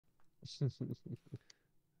Alright,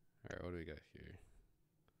 what do we got here?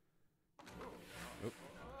 Oh,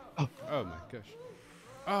 Oh, oh my gosh.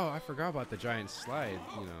 Oh, I forgot about the giant slide,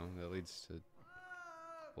 you know, that leads to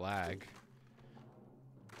lag.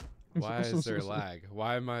 Why is there lag?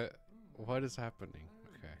 Why am I... What is happening?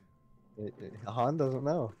 Han doesn't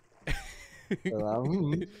know. Okay.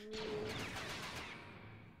 Um,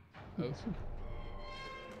 Oh.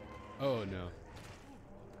 Oh no.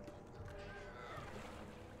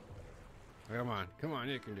 Come on,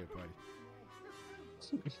 you can do it, buddy.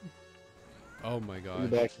 Oh my you gosh.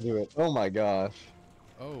 back to do it. Oh my gosh.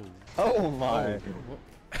 Oh. Oh my.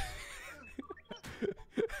 Oh.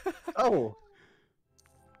 Oh.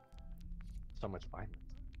 So much violence.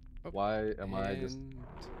 Oh, Why am I just? and...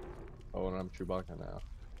 Oh, and I'm Chewbacca now.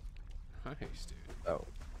 Nice, dude. Oh,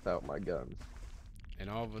 without my guns. And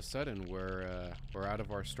all of a sudden, we're out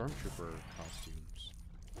of our stormtrooper costumes.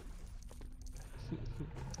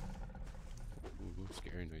 Ooh,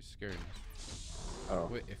 scary noise, scary noise. Oh.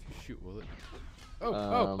 Wait, if you shoot, will it?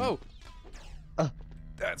 Oh.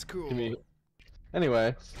 That's cool.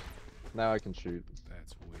 Anyway, now I can shoot.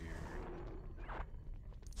 That's weird.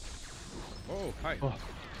 Oh, hi. Oh.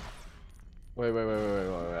 Wait.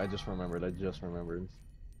 I just remembered.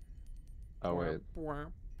 Oh, wait.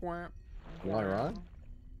 Am I wrong?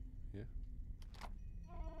 Yeah.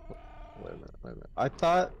 Wait a minute. I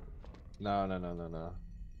thought... No.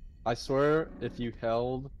 I swear, if you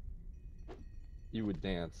held, you would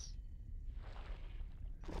dance.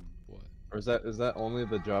 What? Or is that only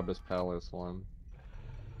the Jabba's Palace one?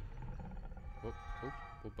 What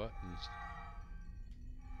buttons?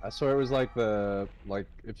 I swear it was like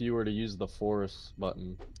if you were to use the Force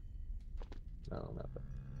button. No, not that.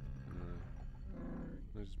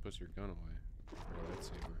 No. Just push your gun away. Or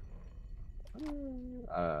lightsaber.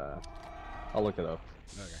 I'll look it up.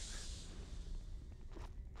 Okay.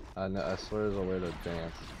 I swear there's a way to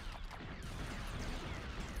dance.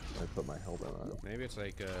 I put my helmet on. Maybe it's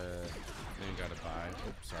like, then you gotta buy.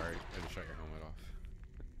 Oops, sorry. I just shut your helmet off.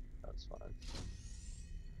 That's fine.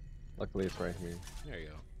 Luckily it's right here. There you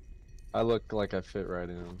go. I look like I fit right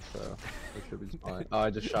in, so it should be fine. Oh, I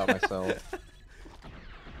just shot myself.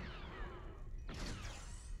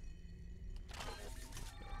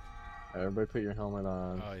 Everybody put your helmet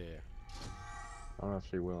on. Oh, yeah. I don't know if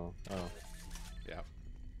she will. Oh. Yeah.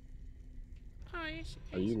 Oh, yes.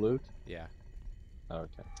 Are you Luke? Yeah. Oh,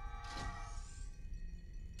 okay.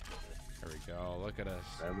 There we go. Look at us.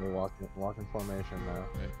 Everybody walk in formation now.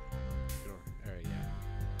 Okay. Good order. Alright, yeah.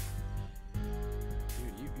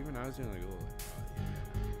 Dude, even I was doing like a little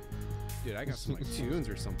Dude, I got some like tunes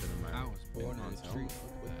or something in my I was born on the street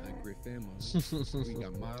with a great family. We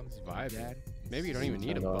got moms, vibe. dad. Maybe you don't even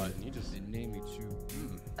need a button. You just They named me Chew.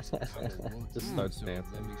 Just start dancing.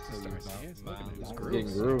 Let me tell you Starts about dancing. my Look at his life. grooves.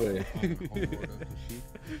 Getting groovy.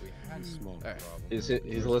 We had a small Alright. problem. He's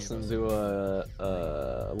listening to a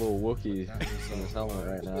little Wookiee in his helmet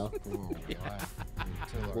right now.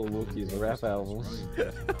 Little Wookiee's rap album.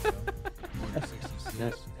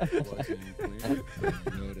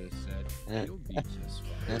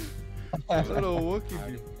 Little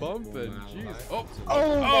Wookiee be bumping. Jeez. Oh.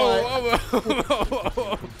 Oh!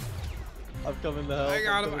 I'm coming to help. I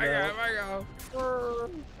got him.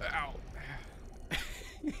 Ow.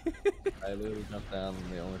 I literally jumped down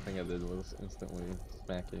and the only thing I did was instantly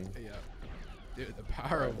smacking. Yeah. Dude, the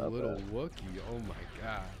power of a Sorry little about Wookiee. Oh my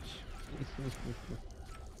gosh.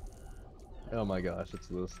 Oh my gosh, it's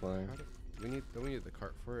this thing. Don't we need the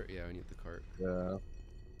cart for it? Yeah, we need the cart. Yeah.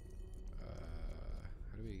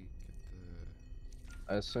 How do we get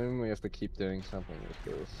I assume we have to keep doing something with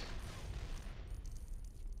this.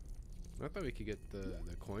 I thought we could get the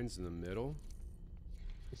coins in the middle.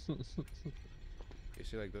 You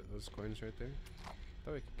see like those coins right there? I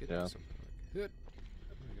thought we could get Yeah. something like it.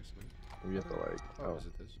 I guess not. We have to like. Oh, is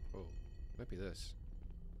it this? Oh, might be this.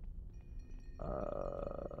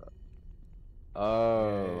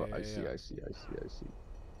 Oh, Yeah, I see.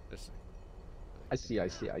 this thing. I see.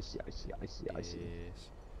 Yes.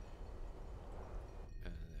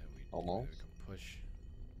 And then we Almost. we can push.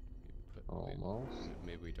 Almost.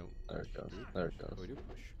 Maybe we don't. There it push. goes. Do we There it push? goes. Oh, we do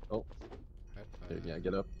push. Oh. Hi- Yeah,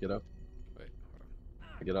 get up. Wait, hold on.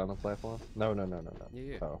 Get on the platform. No.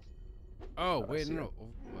 Yeah. Oh. Oh, I wait, see no. it.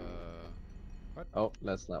 What? Oh,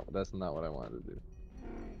 that's not what I wanted to do.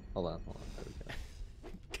 Hold on. There we go.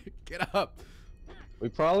 Get up. We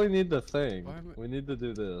probably need the thing. Why am I- We need to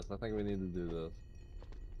do this. I think we need to do this.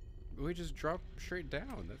 We just drop straight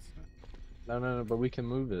down. That's not. No, but we can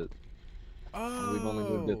move it. Oh. We've only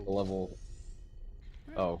moved it to level.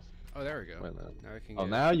 Oh. Oh, there we go. Wait a minute. Now we can. Oh, get...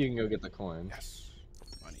 now you can go get the coins. Yes.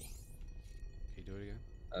 Money. Can you do it again?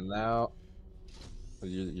 And now,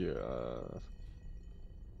 you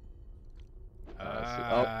I see.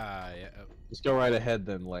 Oh, Yeah. Oh. just go right ahead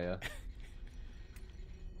then, Leia.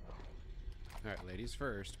 All right, ladies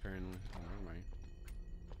first. Apparently. Oh, never mind.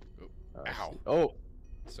 Oh. I Ow. see. Oh.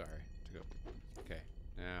 Sorry. To go. Okay.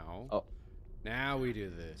 Now. Oh. Now we do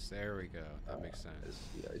this. There we go. That makes sense.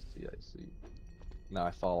 I see. Now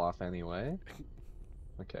I fall off anyway.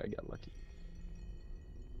 Okay, I got lucky.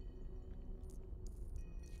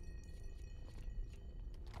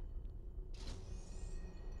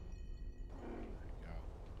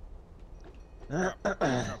 There we go.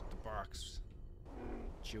 Drop the box.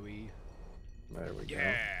 Chewy. There we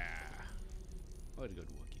Yeah. Way to go,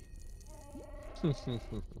 Wookie.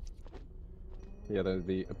 go. Yeah,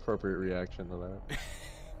 the appropriate reaction to that.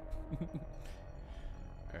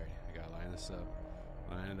 Alright, I gotta line this up.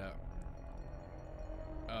 Line it up.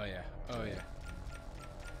 Oh yeah. Oh yeah.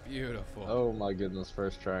 Beautiful. Oh my goodness,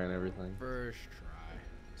 first try and everything. First try.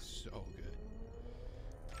 So good.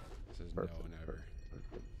 This is Perfect, no one ever.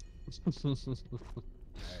 Perfect.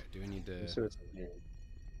 Alright, do we need to...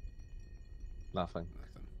 Nothing.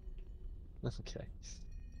 Nothing. Okay.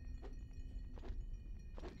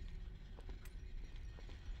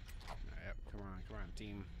 Yep, come on,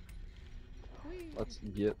 team. Let's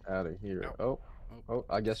get out of here. No. Oh,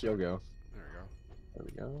 I guess you'll go. There we go. There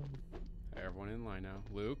we go. Everyone in line now.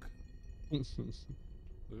 Luke.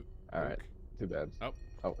 Luke. Alright, too bad.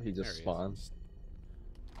 Oh, he just spawned.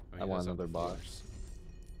 Oh, I want does have another the box. force.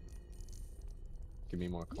 Give me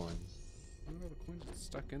more coins. Look at all the coins that's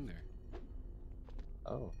stuck in there.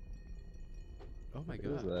 Oh. Oh my What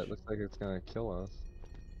god. is that? Looks like it's gonna kill us.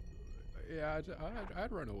 Yeah,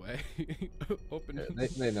 I'd run away. Open. Yeah,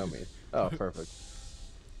 they know me. Oh, perfect.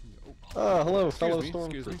 Oh, Oh, hello, excuse fellow me,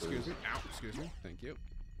 stormtroopers. excuse me. Ow, excuse me. Thank you.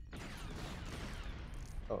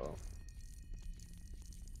 Uh-oh.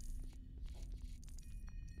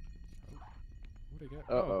 What'd I get?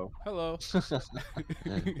 Uh-oh. Hello.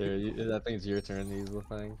 There, I think it's your turn to use the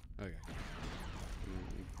thing. Okay.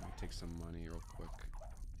 Let me take some money real quick.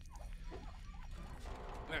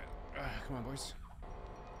 Come on, boys.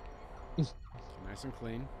 Nice and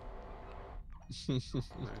clean. Nice and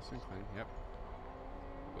clean. Yep.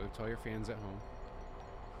 Go tell your fans at home.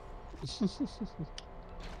 And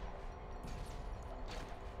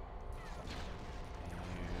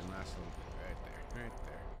last little bit right there. Right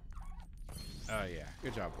there. Oh yeah.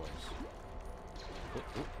 Good job, boys.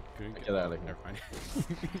 Couldn't Get out of here. Never mind.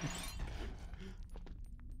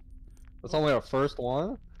 That's only our first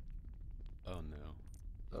one? Oh no.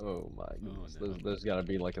 Oh my goodness. no. There's gotta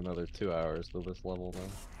be like another 2 hours to this level then.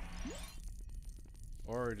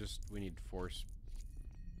 Or just we need force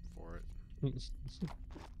for it.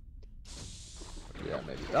 Yeah,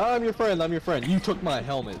 maybe. Oh, I'm your friend. You took my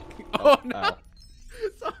helmet. Oh, no. Ow.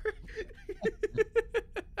 Sorry.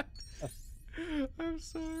 I'm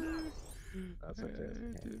sorry. That's okay.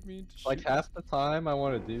 I didn't mean to Like shoot. half the time I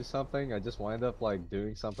want to do something, I just wind up like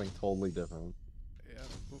doing something totally different. Yeah.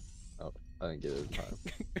 Oh, I didn't get it in time.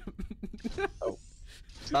 Oh,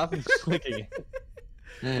 stop clicking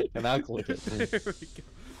it. And I'll click it. There we go.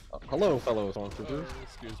 Oh, hello, fellow stormtroopers.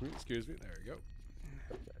 Excuse me. There we go.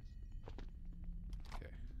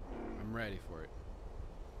 Okay. I'm ready for it.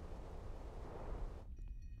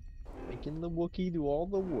 Making the Wookiee do all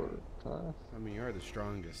the work, huh? I mean, you are the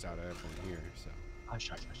strongest out of everyone here, so.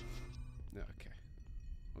 Hush. No, okay.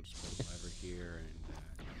 I'll just pull the lever here and.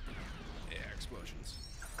 Yeah, explosions.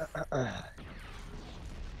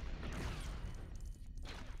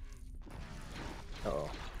 Uh-oh.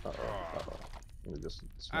 Let me just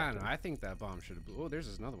I don't know. I think that bomb should have. Oh, there's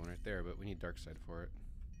another one right there, but we need dark side for it.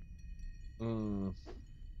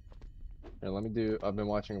 Here, let me do. I've been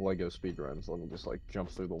watching Lego speedruns. Let me just like jump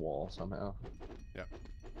through the wall somehow. Yep.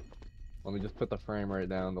 Let me just put the frame rate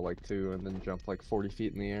down to like 2 and then jump like 40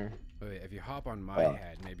 feet in the air. Wait, if you hop on my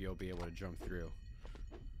head, maybe you'll be able to jump through.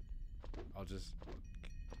 I'll just.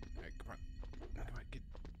 Alright, come on, get.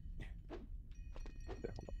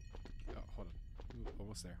 Yeah, hold on. Oh, hold on. Ooh,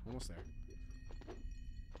 almost there.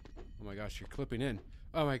 Oh my gosh, you're clipping in.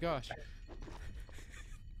 Oh my gosh.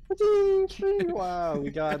 Wow, we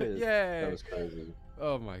got it. Yay! That was crazy.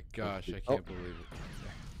 Oh my gosh, I can't believe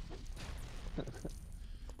it.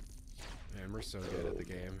 Man, we're so good at the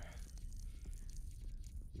game.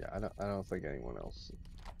 Yeah, I don't think anyone else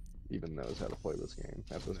even knows how to play this game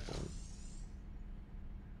at this point.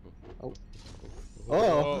 Oh.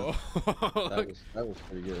 Oh! That was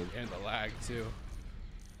pretty good. And the lag too.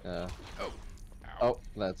 Yeah. Oh. Ow. Oh,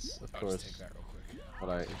 that's of I'll course just take that real quick. what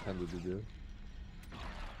I intended to do.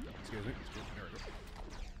 Excuse me. There we go.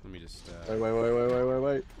 Let me just.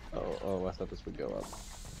 Wait. Oh, I thought this would go up.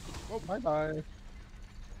 Oh. Bye bye.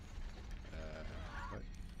 What?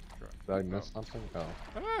 Did I miss something? Oh.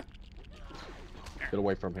 Ah! Get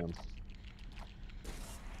away from him.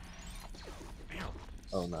 Ow.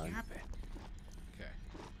 Oh, no. Stop it. Okay.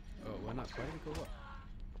 Oh, why not? Why did it go up?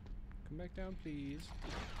 Come back down, please.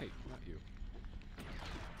 Hey, not you.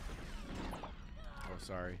 Oh,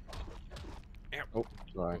 sorry. Ow. Oh,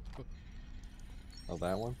 sorry. Oh, Oh,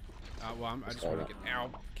 that one? well, I just want to get. Ow.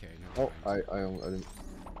 Okay, no. Oh, I didn't.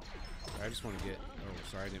 I just want to get. Oh,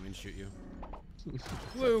 sorry, I didn't mean to shoot you.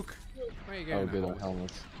 Luke! Why are you getting Oh, that good helmet?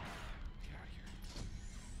 helmets. Get out of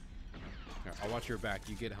here. Here, I'll watch your back.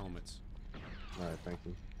 You get helmets. Alright, thank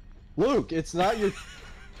you. Luke, it's not your.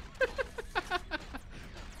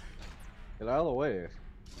 Get out of the way.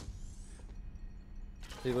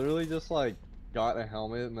 He literally just like got a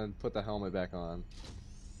helmet and then put the helmet back on.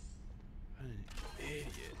 An idiot.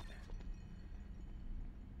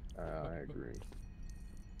 I agree.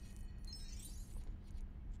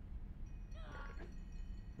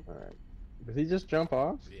 Alright. Did he just jump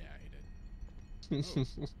off? Yeah, he did.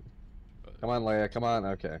 Oh. Come on, Leia, come on.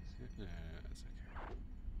 Okay. Nah, that's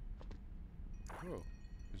okay. Oh,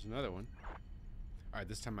 there's another one. Alright,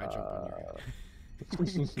 this time I jump on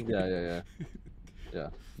you. Yeah. Yeah.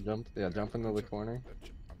 Jump into the corner.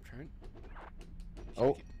 I'm trying.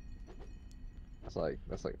 Oh.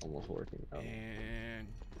 That's like almost working. Oh. And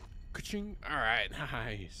ka-ching. Alright,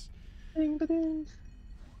 nice. Ding, ba-ding.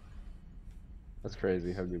 That's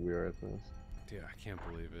crazy how good we are at this. Dude, I can't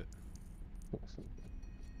believe it.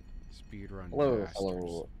 Speedrun. Hello,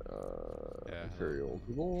 masters. Yeah, Imperial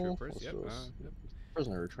people. Troopers, Let's yep, just- yep.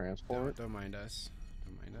 Prisoner transport. Don't mind us.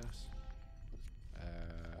 Don't mind us.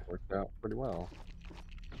 Worked out pretty well.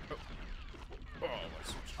 Oh, let's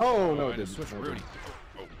switch. Oh, no, it and didn't. switch No, it Rudy. didn't.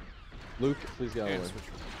 Oh, Luke, please get out and of the way.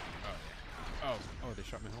 switch Rudy. Oh, yeah. Oh, they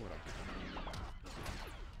shot my helmet off.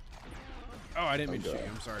 Oh, I didn't mean to shoot God.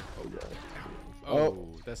 you. I'm sorry. Oh, God. Oh,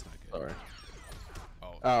 that's not good. Sorry.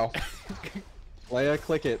 Oh. Ow. Leia,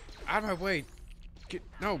 click it. Out of my way. Get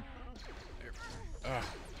no. There. Ugh.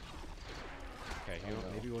 Okay, you know,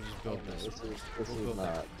 no. maybe we'll just build Oh, no, this. this We'll is build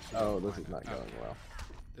not. that. Oh, this Fine. is not going well.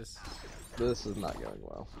 This. This is not going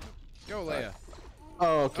well. Go, Leia.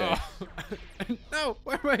 Oh, okay. Oh. No,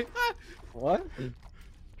 where am I? Ah! What?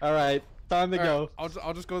 All right, time to All go. right,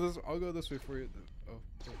 I'll just go this. I'll go this way for you. Oh,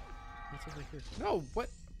 wait. What's over here? No, what?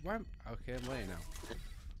 Why? Okay, I'm laying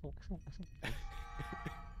now.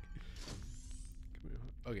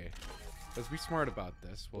 Okay, let's be smart about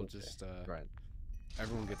this. We'll Okay, just right.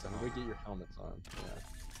 everyone gets a We helmet. get your helmets on.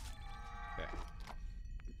 Yeah. Okay.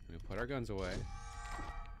 We put our guns away.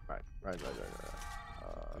 Right. Put guns away.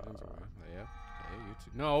 Leia, you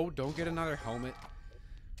too. No, don't get another helmet.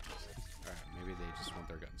 All right, maybe they just want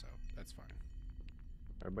their guns out. That's fine.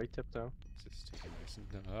 Everybody tiptoe. Just take it nice and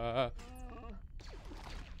okay,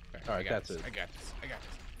 All right, that's this. it. I got this.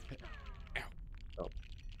 Ow. Oh.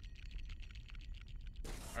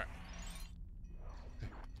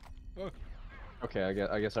 Oh. Okay,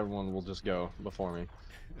 I guess everyone will just go before me.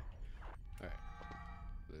 Alright.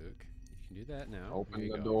 Luke, you can do that now. Open Here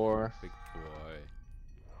you the go, door. big boy.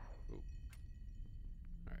 Ooh.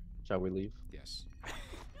 Alright, Shall we leave? yes.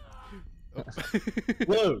 Oh.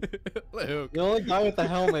 Luke! Luke! The only guy with the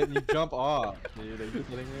helmet and you jump off, dude. Are you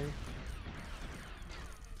kidding me?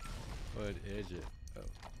 What is it? Oh.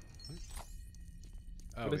 What?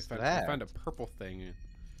 Oh, What we is found, that? we found a purple thing.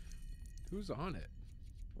 Who's on it?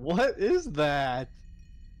 What is that?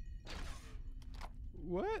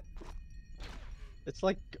 What? It's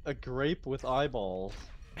like a grape with eyeballs.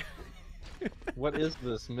 What is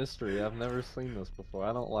this mystery? I've never seen this before.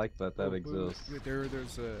 I don't like that Oh, exists. wait,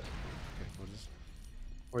 there's a... Okay, we'll just...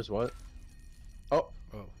 Where's what? Oh!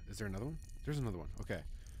 Oh, is there another one? There's another one. Okay.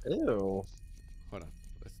 Ew. Hold on.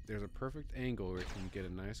 There's a perfect angle where you can get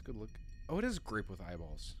a nice good look. Oh, it is grape with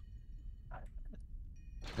eyeballs.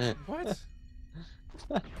 What?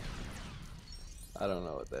 I don't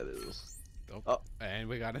know what that is. Oh, Oh. and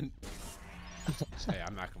we got an... Hey,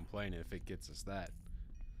 I'm not complaining if it gets us that.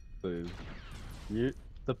 Dude.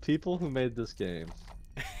 The people who made this game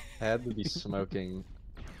had to be smoking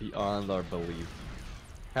beyond our belief.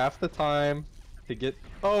 Half the time to get...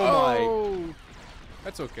 Oh, my...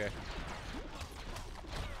 That's okay.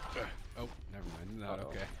 Oh, never mind. Not Uh-oh.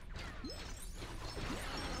 okay.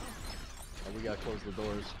 Oh, we gotta close the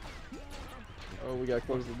doors. Oh, we gotta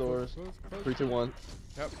close the doors. Close. 3, 2, 1.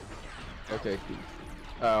 Yep. Okay.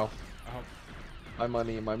 Ow. Oh. My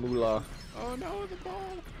money, my moolah. Oh no, the ball.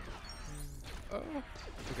 Oh.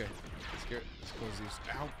 Okay. Let's close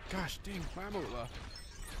these. Ow. Gosh, dang, my moolah.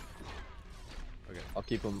 Okay. I'll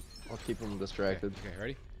keep them distracted. Okay,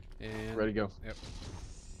 ready? And Ready to go. Yep.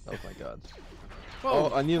 Oh my god. Whoa,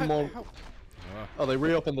 Oh, I need how- more. how- Oh, they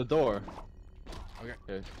reopened the door. Okay.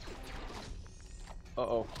 Okay.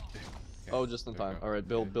 Uh-oh. Okay, Oh, just in there we time. go. Alright,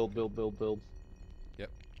 build, build, build, build, build. Yep.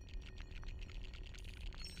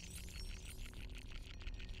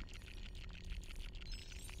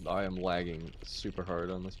 I am lagging super hard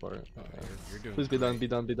on this part. Oh, you're doing Please be done, great. be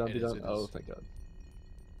done, be done, It be is, done. it Oh, is. thank god.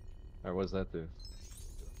 Alright, what does that do?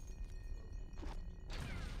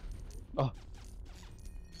 Oh,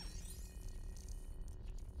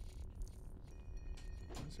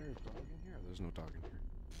 Is there a dog in here? There's no dog in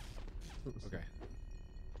here. Okay.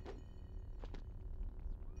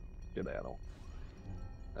 good animal.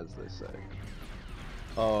 As they say.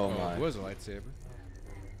 Oh my. It was a lightsaber.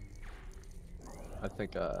 I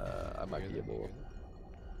think I might be able.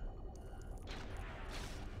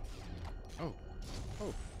 Oh.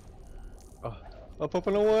 Oh. Oh, I'm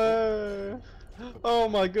popping away! Oh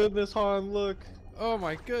my goodness, Han, look! Oh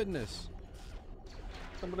my goodness.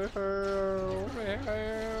 Somebody help! Somebody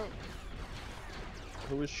help.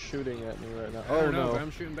 Who is shooting at me right now? I Oh don't know, no! but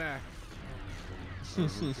I'm shooting back. Oh, I'm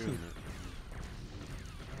shooting it.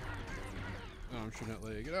 Oh, I'm shooting at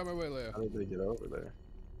Leia. Get out of my way, Leia. How did they get over there?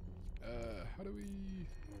 How do we...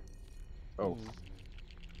 Oh.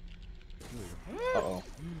 There we go. Uh-oh.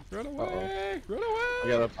 Run away! Run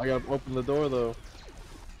away! I gotta open the door though.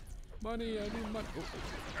 Money, I need money.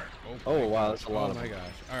 Oh, my wow, gosh. that's a lot Oh of my them.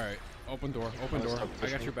 gosh. Alright, open door, open door. I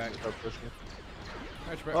got your back. Start pushing. I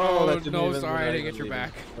got your back. Oh, Oh, that didn't no, even, sorry, we're I not didn't even get your leaving.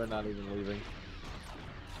 back. We're not even leaving. Here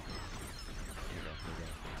we go, here we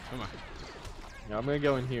go. Come on. Yeah, I'm gonna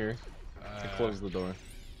go in here and close the door.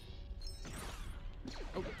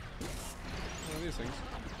 Oh. One of these things.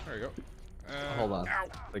 There you go. Hold on. Ow.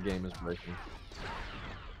 The game is breaking.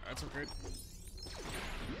 That's okay.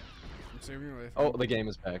 I'm saving your life. Oh, the game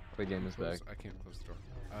is back. The game is back. I can't close the door.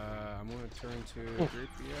 I'm gonna turn to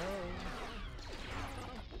 3PO.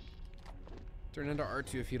 Turn into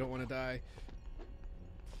R2 if you don't want to die.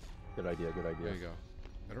 Good idea, good There idea. you go.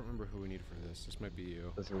 I don't remember who we need for this. This might be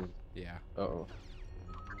you. This is... Yeah. Uh-oh.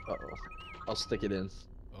 Uh-oh. I'll stick it in.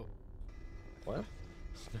 Oh. What?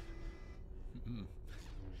 Mm.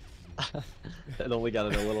 It only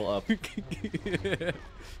got it a little up.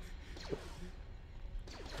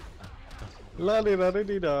 La di da di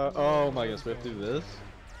di da. Oh my gosh, we have to do this?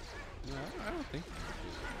 No, I don't think.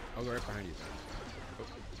 I'll go right behind you.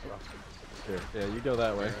 Oh, Here, yeah, you go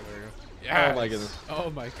that way. there we go. Yes! Oh my goodness. Oh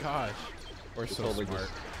my gosh. We're so totally smart.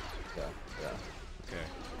 just- Yeah, yeah. Okay.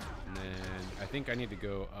 And then I think I need to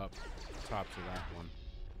go up top to that one.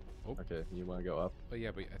 Oh. Okay, you want to go up? Oh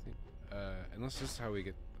yeah, but I think unless this is how we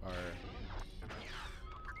get our.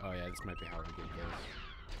 Oh yeah, this might be how we get this.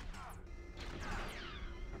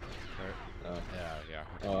 Right. Oh, Yeah.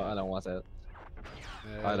 oh I don't want that.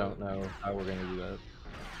 I don't know how we're gonna do that.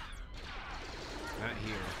 Not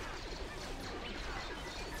here.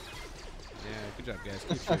 Yeah, good job, guys.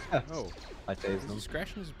 Keep shooting. Oh, I tased is he them.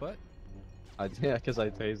 scratching his butt? Yeah, because I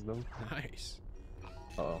tased them. Nice.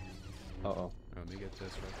 Uh-oh. Uh-oh. Let me get this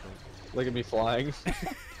real quick. Look at me flying.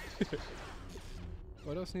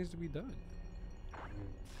 What else needs to be done?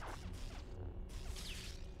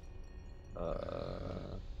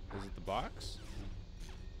 Is it the box?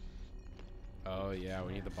 Oh yeah,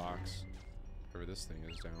 we need the box. Wherever this thing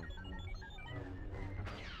is down.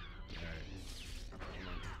 Alright.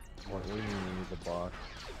 What do you mean you need the box?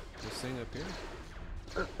 This thing up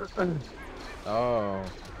here? Oh. Oh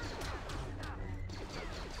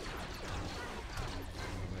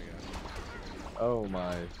my god. Oh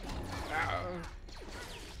my. Ah.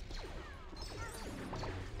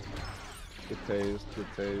 Good tased, good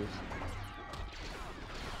tased.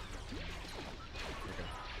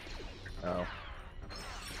 Oh.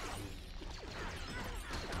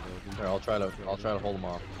 Here, I'll try to hold them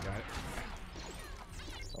off. Got it.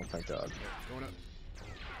 Oh, thank God. Going up.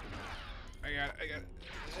 I got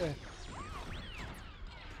it.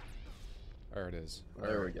 There it is. There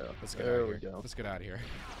we Alright, go. Let's get There out of we here. go. Let's get out of here.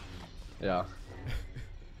 Yeah.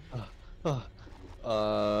 I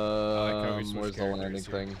like how we switched Where's the characters landing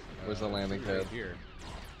here. thing? Where's the landing right pad? here.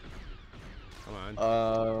 Come on.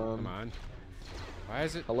 Come on. Why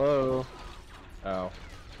is it Hello. Oh.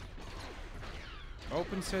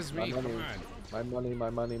 open? Says me. My Come money. on. My money, my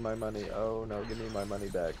money, my money. Oh no, give me my money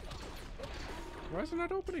back. Why is it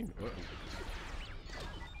not opening? Uh-oh.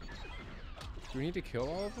 Do we need to kill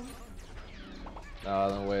all of them?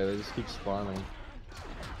 No way, they just keep spawning.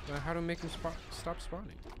 How to make them stop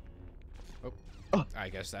spawning? Oh. Oh. I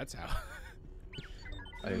guess that's how.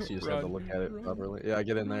 I guess you just have to Run, look at it run. properly. Yeah,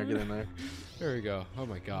 get in there, get in there. There we go. Oh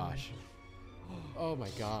my gosh. Oh my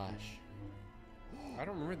gosh. I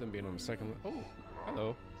don't remember them being on the second. Oh,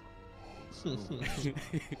 hello. Alright.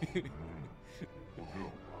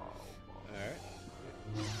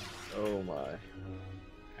 Oh my.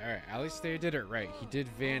 Alright, at least they did it right. He did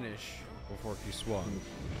vanish before he swung.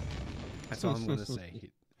 That's all I'm gonna say. He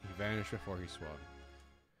vanished before he swung.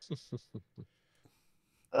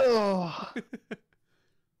 Oh.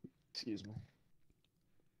 Excuse me.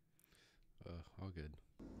 All good.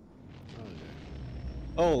 Oh, good.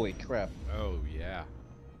 Holy crap. Oh, yeah.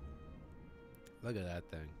 Look at that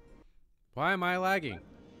thing. Why am I lagging?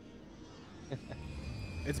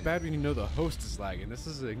 It's bad when you know the host is lagging. This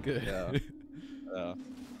isn't good. Yeah. Yeah.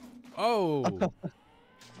 Oh!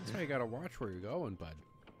 That's why you gotta watch where you're going, bud.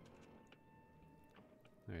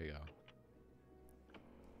 There you go.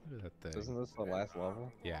 Look at that thing. Isn't this the last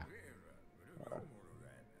level? Yeah.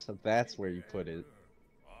 So that's where you put it.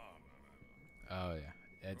 Oh, yeah.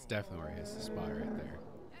 It's definitely where he hits the spot right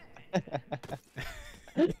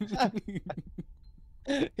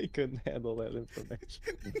there. He couldn't handle that information.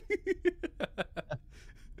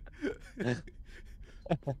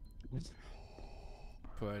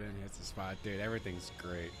 Put in, hits the spot. Dude, everything's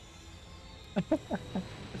great. Oh,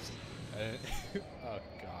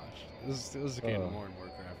 gosh. This is getting more and more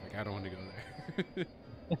graphic. I don't want to go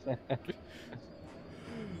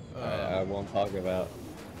there. I won't talk about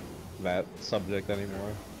that subject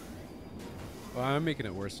anymore. Well, I'm making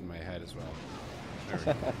it worse in my head as well. There we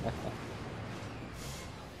go.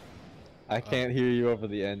 I can't hear you over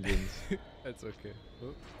the engines. That's okay.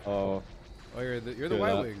 Oh. Oh, you're the Good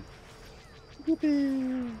Y up. wing.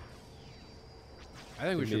 Yippee. I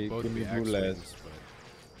think we should both be X wings,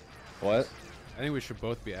 but What? I think we should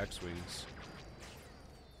both be X wings.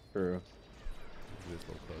 True. Move this a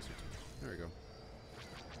little closer to me. There we go.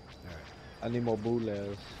 All right. I need more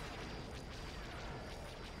bullets.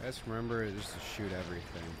 Just remember just to shoot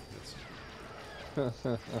everything.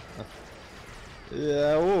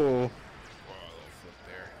 Yeah. Ooh. Oh, a little flip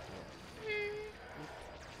there.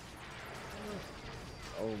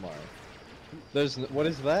 Oh my. There's. What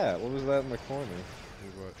is that? What was that in the corner?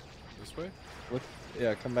 What? This way? What?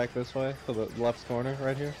 Yeah. Come back this way to the left corner,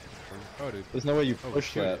 right here. Oh, dude. There's no way you Oh, push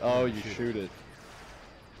shoot that. it. Oh, Yeah, you shoot shoot it.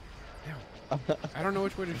 I don't know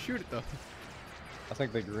which way to shoot it though. I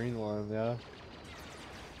think the green one. Yeah.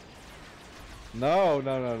 No.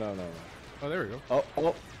 No. No. No. No. Oh, there we go. Oh.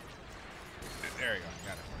 Oh. There we go.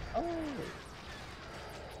 Got it. Oh.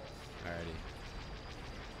 Alrighty.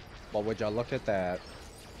 Well, would y'all look at that?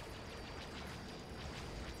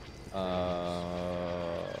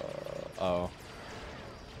 Oh.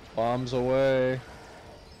 Bombs away.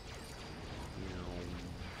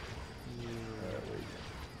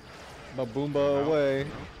 Baboomba away.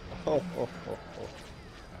 Oh, oh, oh, oh.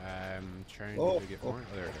 I'm trying Oh, to get oh. more.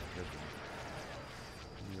 Oh, there it is. There's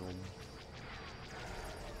one.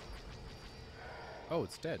 Oh,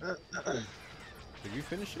 it's dead. Did you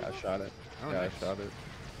finish it? I shot it. Oh, Yeah, nice. I shot it.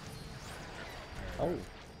 Alright. Oh.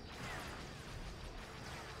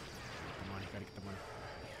 Come on, you gotta get the money.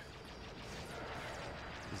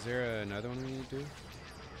 Is there another one we need to do?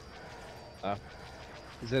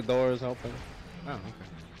 The door is open. Oh, okay.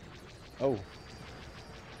 Oh.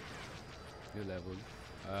 New level. Which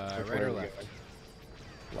Right way or are we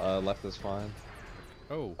left? Left is fine.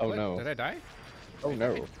 Oh, Oh, what? no. Did I die? Oh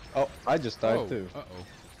no. Oh, I just died Oh, too. uh-oh.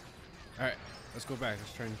 Alright, let's go back.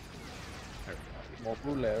 Let's try and... There we go. More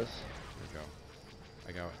bullets. There we go.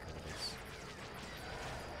 I got what it is.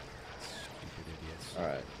 Stupid idiots.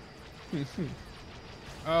 Alright.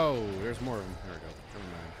 Oh, there's more of them. There we go. Never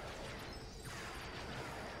mind.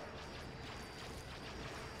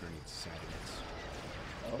 I need satellites.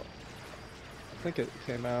 Oh. I think it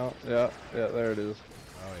came out. Yeah, yeah, there it is.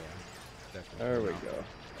 Oh yeah. Definitely. There we came out.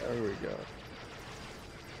 go. There we go.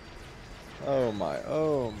 Oh my,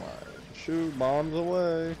 oh my. Shoot bombs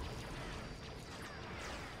away.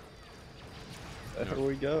 There No.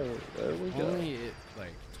 we go. There we go. Only it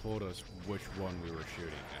like told us which one we were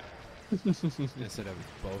shooting at. Instead of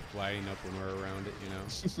both lighting up when we're around it, you know?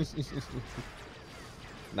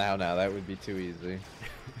 Now, that would be too easy.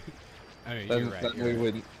 I mean, Then, you're right. then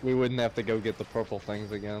You're right. we wouldn't have to go get the purple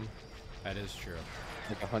things again, That is true.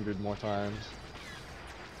 like 100 more times.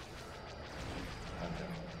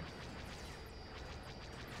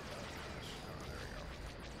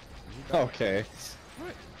 Oh, Okay,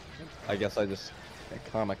 what? I guess I just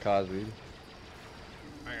kamikaze.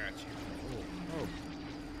 I got you. Oh.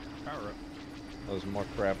 Power up. There's more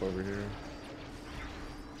crap over here.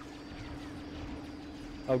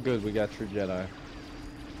 Oh good, we got True Jedi.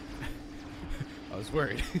 I was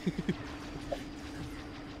worried.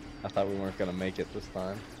 I thought we weren't gonna make it this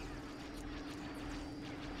time.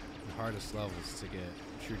 The hardest levels to get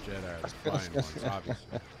true Jedi are the flying ones,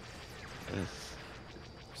 obviously.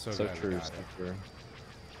 So, So glad we true, got so it. true. Alright,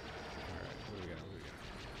 what do we got? What do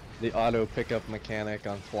we got? The auto pickup mechanic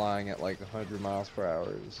on flying at like 100 miles per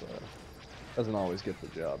hour is, doesn't always get the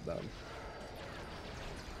job done.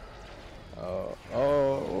 Ah.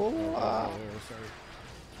 Oh, sorry.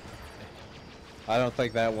 I don't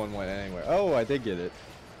think that one went anywhere. Oh, I did get it.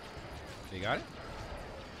 You got it?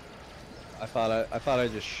 I thought I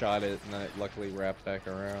just shot it and then it luckily wrapped back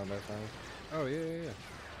around, I think. Oh, yeah. There you go.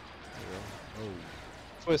 Oh.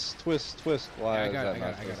 Twist, twist, twist. Why Yeah, I is got that it, not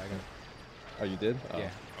I got it. twisting? Oh, you did? Oh. Yeah.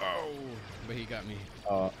 Oh, but he got me.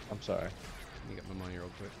 Oh, I'm sorry. Let me get my money real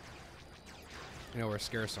quick. You know, we're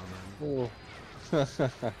scarce on them. Oh.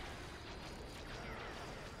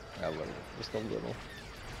 A little, just a little.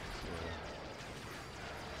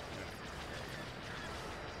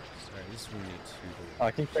 Sorry, this one needs to. Oh,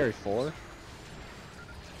 I can carry 4.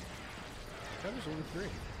 That was only 3.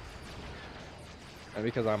 And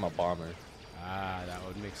because I'm a bomber. Ah, that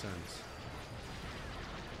would make sense.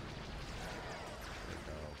 There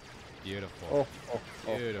we go. Beautiful.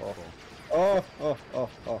 Oh, Beautiful. oh.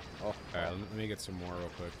 Alright, let me get some more real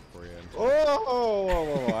quick for you.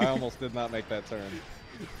 Oh, I almost did not make that turn.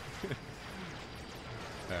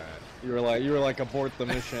 Alright. You were like abort the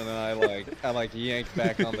mission, and I yanked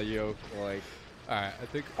back on the yoke, like. Alright, I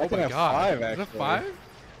think. I Oh can my have god. 5, Is it actually. 5?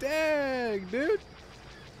 Dang, dude.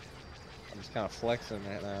 I'm just kind of flexing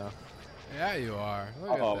right now. Yeah, you are.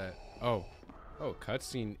 Look Uh-oh. at that. Oh. Oh,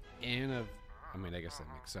 cutscene and a. I mean, I guess that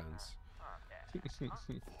makes sense.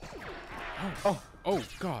 Oh,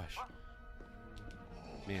 gosh.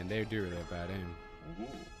 Man, they do really have bad aim.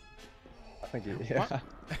 I think he, yeah.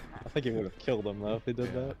 I think he would have killed them though if he did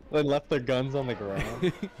Yeah. that. They left their guns on the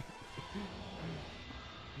ground.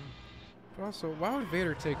 But also, why would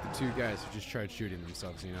Vader take the 2 guys who just tried shooting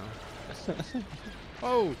themselves, you know?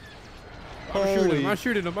 Oh! I'm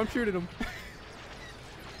shooting him.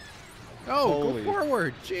 Oh, Holy. go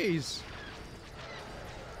forward. Jeez.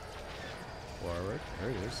 Forward.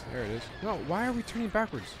 There it is. No, why are we turning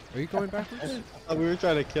backwards? Are you going backwards? We were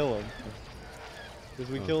trying to kill him.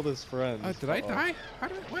 Because we Oh. killed his friends. Did I die? How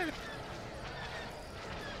did I? What?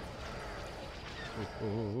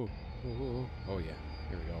 Oh, yeah.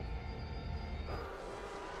 Here we go.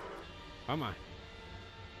 Come on.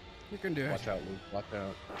 You can do it. Watch out, Luke. Watch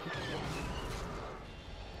out.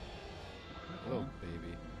 Oh,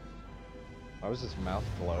 baby. Why was his mouth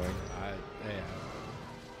glowing? Yeah.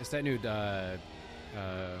 It's that new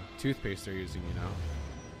toothpaste they're using, you know?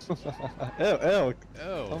 Ew, ew.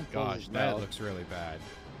 Oh, Don't close gosh. his That mouth. looks really bad.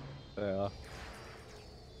 Yeah.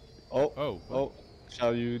 Oh. Oh. Oh.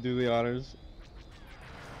 Shall you do the honors?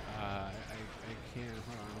 I can't.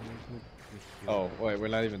 Hold on. Let me feel Oh, it. wait. We're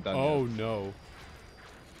not even done Oh, yet. no.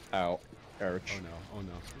 Ow. Ouch. Oh,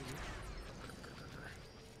 no.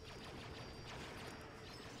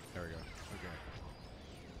 There we go. Okay.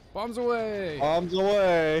 Bombs away! Bombs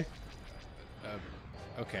away!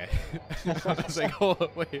 Okay. I was like, hold on,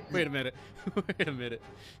 wait a minute. Wait a minute.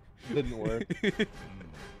 Didn't work.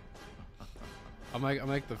 I'm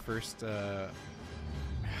like the first, I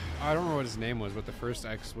don't remember what his name was, but the first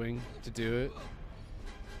X-Wing to do it.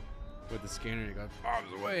 With the scanner, he goes,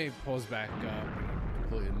 bombs away, pulls back up, and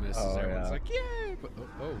completely misses. Oh, Everyone's yeah. like, yay! But,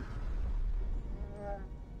 oh.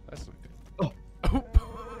 That's not good. Oh.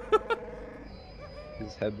 Oh.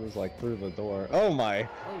 His head was like through the door. Oh my!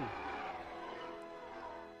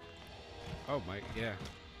 Oh my, yeah.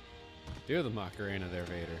 Do the Macarena there,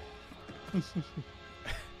 Vader.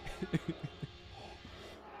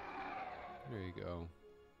 There you go.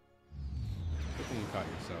 Good thing you caught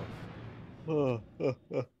yourself.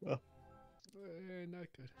 Not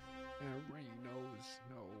good. Rain nose,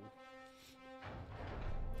 no.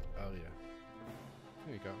 Oh yeah.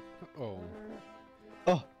 There you go. Oh.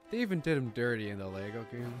 Oh. They even did him dirty in the Lego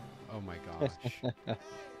game. Oh my gosh.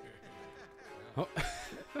 Oh.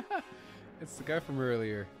 It's the guy from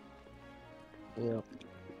earlier. Yep.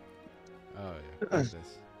 Oh yeah. What is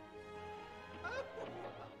this?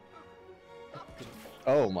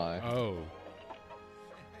 Oh my. Oh.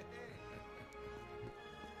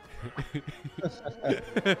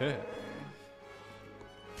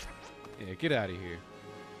 Yeah, get out of here.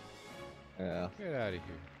 Yeah. Get out of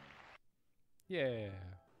here.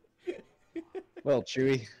 Yeah. Well,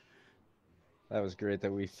 Chewie, that was great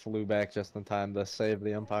that we flew back just in time to save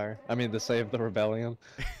the Empire. I mean, to save the rebellion.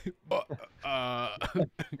 Uh, I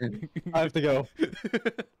have to go.